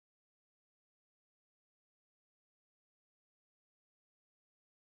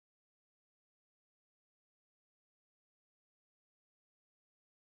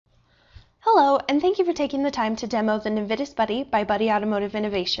Hello, and thank you for taking the time to demo the NMVTIS Buddy by Buddy Automotive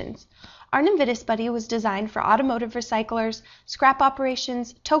Innovations. Our NMVTIS Buddy was designed for automotive recyclers, scrap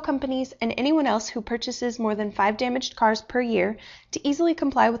operations, tow companies, and anyone else who purchases more than 5 damaged cars per year to easily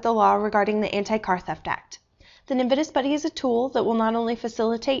comply with the law regarding the Anti-Car Theft Act. The NMVTIS Buddy is a tool that will not only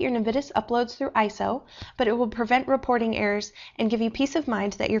facilitate your NMVTIS uploads through ISO, but it will prevent reporting errors and give you peace of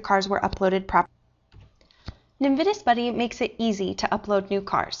mind that your cars were uploaded properly. NMVTIS Buddy makes it easy to upload new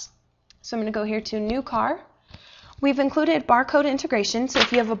cars. So I'm going to go here to New Car. We've included barcode integration, so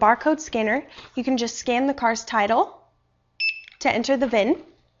if you have a barcode scanner, you can just scan the car's title to enter the VIN,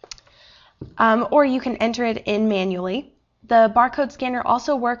 or you can enter it in manually. The barcode scanner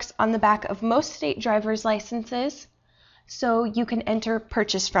also works on the back of most state driver's licenses, so you can enter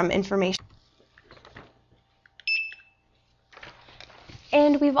purchase from information.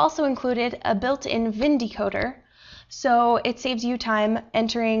 And we've also included a built-in VIN Decoder, so it saves you time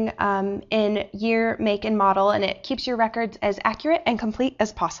entering in year, make, and model, and it keeps your records as accurate and complete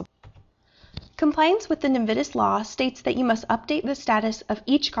as possible. Compliance with the NMVTIS law states that you must update the status of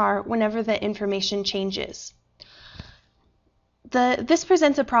each car whenever the information changes. This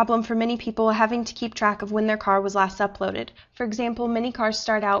presents a problem for many people having to keep track of when their car was last uploaded. For example, many cars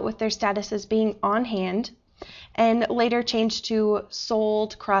start out with their status as being on hand and later change to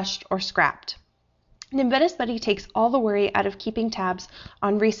sold, crushed, or scrapped. NMVTIS Buddy takes all the worry out of keeping tabs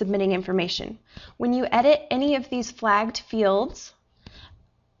on resubmitting information. When you edit any of these flagged fields,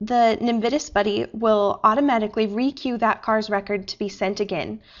 the NMVTIS Buddy will automatically requeue that car's record to be sent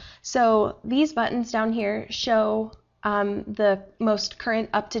again. So these buttons down here show the most current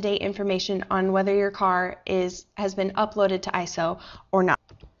up-to-date information on whether your car has been uploaded to ISO or not.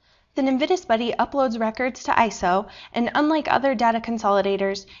 The NMVTIS Buddy uploads records to ISO, and unlike other data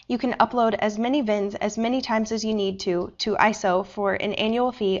consolidators, you can upload as many VINs as many times as you need to ISO for an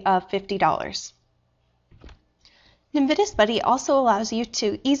annual fee of $50. NMVTIS Buddy also allows you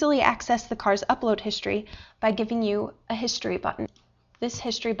to easily access the car's upload history by giving you a history button. This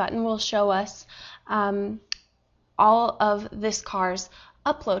history button will show us all of this car's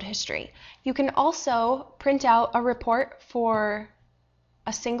upload history. You can also print out a report for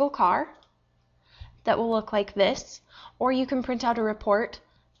a single car that will look like this, or you can print out a report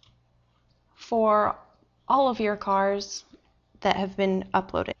for all of your cars that have been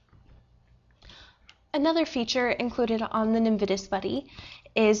uploaded. Another feature included on the NMVTIS Buddy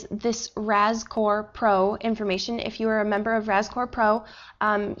is this RASCore Pro information. If you are a member of RASCore Pro,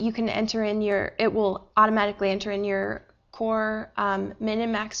 you can enter in it will automatically enter in your core min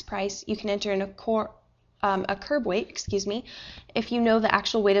and max price. You can enter in a curb weight, If you know the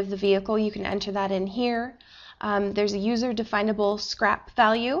actual weight of the vehicle, you can enter that in here. There's a user-definable scrap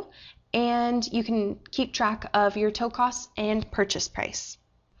value, and you can keep track of your tow costs and purchase price.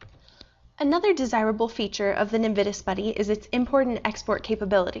 Another desirable feature of the NMVTIS Buddy is its import and export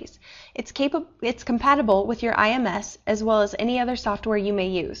capabilities. It's compatible with your IMS as well as any other software you may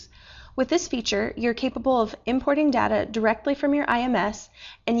use. With this feature, you're capable of importing data directly from your IMS,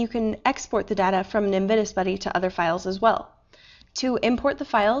 and you can export the data from NMVTIS Buddy to other files as well. To import the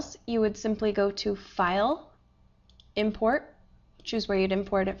files, you would simply go to File, Import, choose where you'd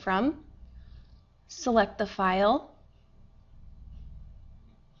import it from, select the file,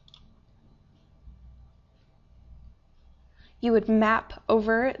 you would map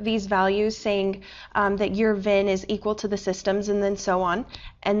over these values saying that your VIN is equal to the system's and then so on,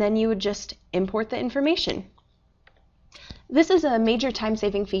 and then you would just import the information. This is a major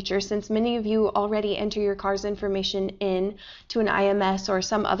time-saving feature since many of you already enter your car's information in to an IMS or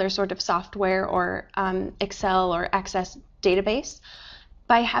some other sort of software or Excel or Access database.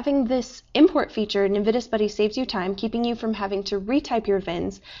 By having this import feature, NMVTIS Buddy saves you time, keeping you from having to retype your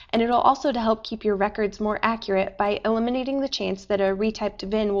VINs, and it'll also to help keep your records more accurate by eliminating the chance that a retyped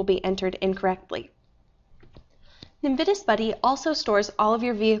VIN will be entered incorrectly. NMVTIS Buddy also stores all of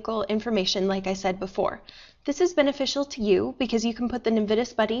your vehicle information, like I said before. This is beneficial to you because you can put the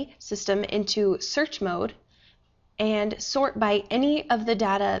NMVTIS Buddy system into search mode and sort by any of the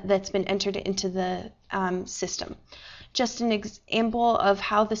data that's been entered into the system. Just an example of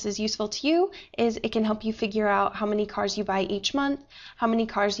how this is useful to you is it can help you figure out how many cars you buy each month, how many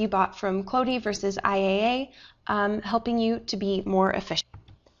cars you bought from CLODI versus IAA, helping you to be more efficient.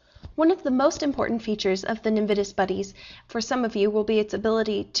 One of the most important features of the NMVTIS Buddies for some of you will be its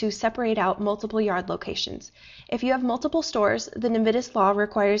ability to separate out multiple yard locations. If you have multiple stores, the NMVTIS law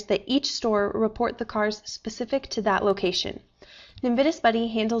requires that each store report the cars specific to that location. NMVTIS Buddy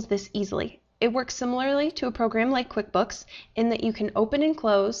handles this easily. It works similarly to a program like QuickBooks in that you can open and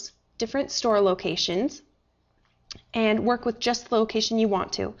close different store locations and work with just the location you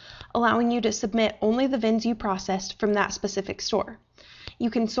want to, allowing you to submit only the VINs you processed from that specific store. You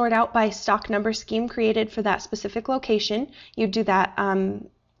can sort out by stock number scheme created for that specific location. You do that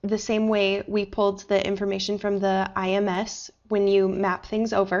the same way we pulled the information from the IMS when you map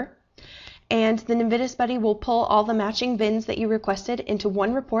things over. And the NMVTIS Buddy will pull all the matching VINs that you requested into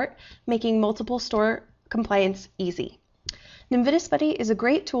one report, making multiple store compliance easy. NMVTIS Buddy is a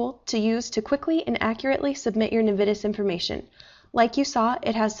great tool to use to quickly and accurately submit your NMVTIS information. Like you saw,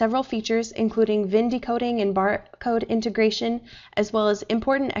 it has several features including VIN decoding and barcode integration, as well as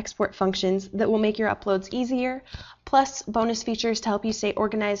import and export functions that will make your uploads easier, plus bonus features to help you stay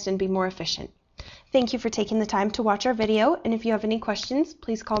organized and be more efficient. Thank you for taking the time to watch our video, and if you have any questions,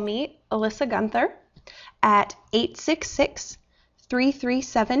 please call me, Alyssa Gunther, at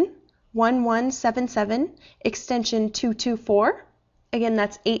 866-337-1177, extension 224. Again,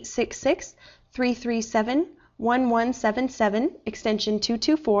 that's 866-337-1177, extension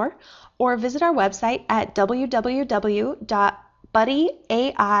 224, or visit our website at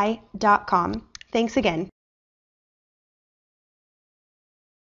www.buddyai.com. Thanks again.